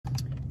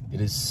It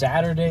is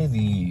Saturday,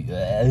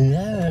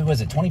 the,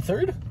 was it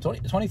 23rd?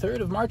 23rd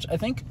of March, I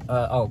think.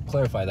 I'll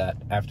clarify that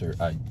after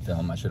I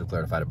film. I should have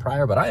clarified it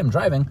prior, but I am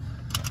driving.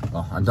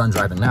 Well, I'm done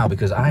driving now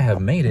because I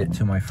have made it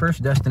to my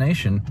first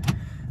destination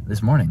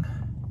this morning.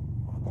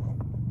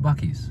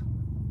 Buc-ee's.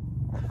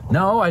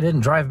 No, I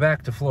didn't drive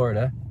back to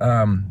Florida.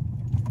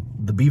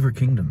 The Beaver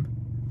Kingdom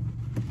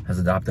has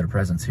adopted a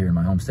presence here in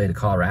my home state of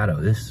Colorado.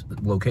 This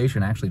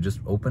location actually just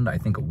opened, I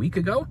think, a week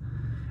ago,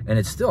 and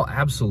it's still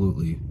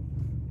absolutely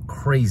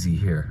crazy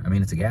here. I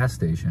mean, it's a gas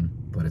station,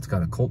 but it's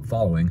got a cult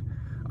following.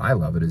 I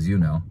love it, as you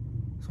know,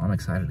 so I'm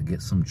excited to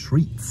get some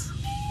treats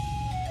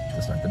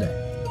to start the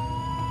day.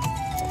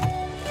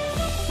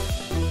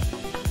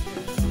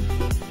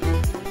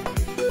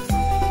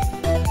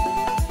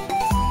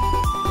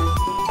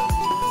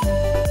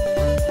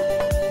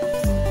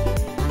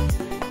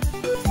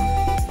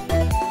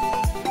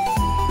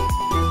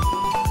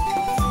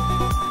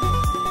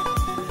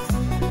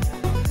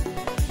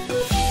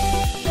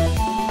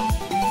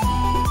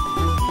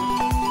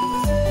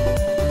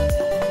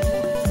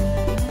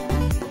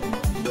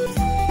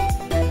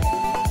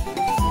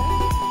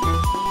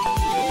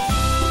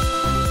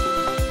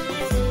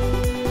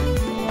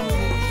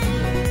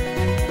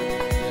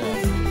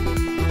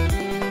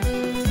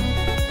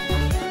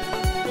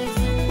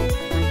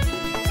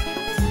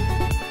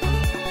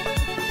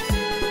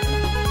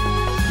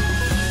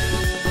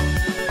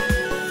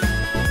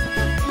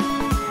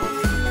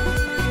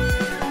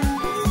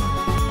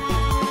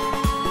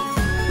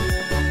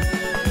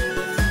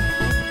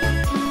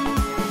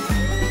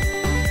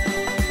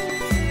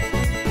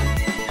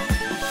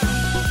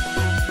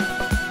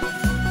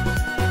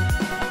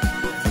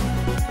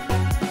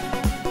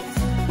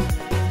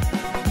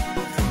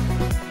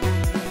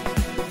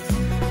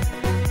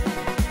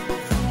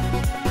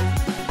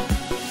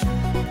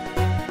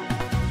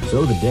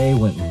 So the day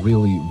went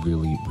really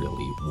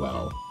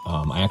well.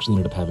 I actually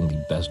ended up having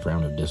the best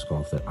round of disc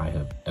golf that I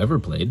have ever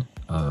played.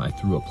 I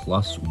threw a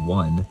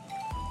 +1,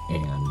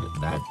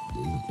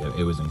 and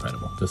it was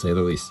incredible, to say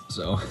the least.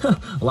 So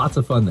lots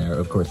of fun there.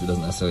 Of course, it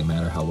doesn't necessarily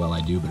matter how well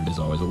I do, but it is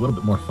always a little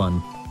bit more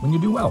fun when you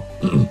do well.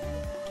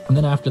 And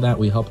then after that,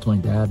 we helped my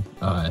dad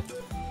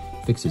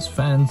fix his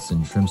fence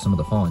and trim some of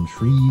the fallen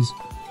trees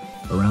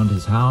around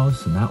his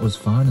house, and that was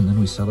fun. And then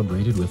we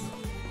celebrated with,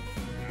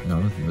 you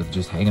know, with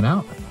just hanging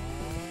out.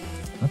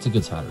 That's a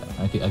good Saturday.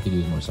 I could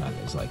use more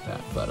Saturdays like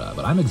that.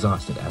 But I'm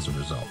exhausted as a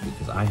result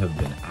because I have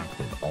been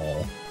active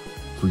all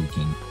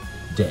freaking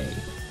day.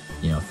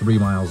 You know, 3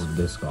 miles of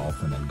disc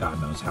golf and then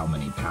God knows how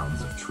many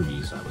pounds of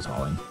trees I was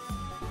hauling.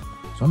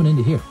 So I'm gonna end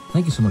it here.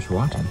 Thank you so much for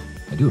watching.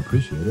 I do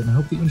appreciate it, and I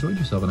hope that you enjoyed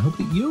yourself, and I hope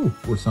that you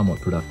were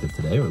somewhat productive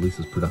today, or at least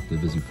as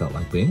productive as you felt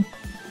like being.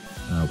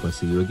 And I hope I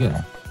see you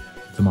again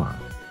tomorrow.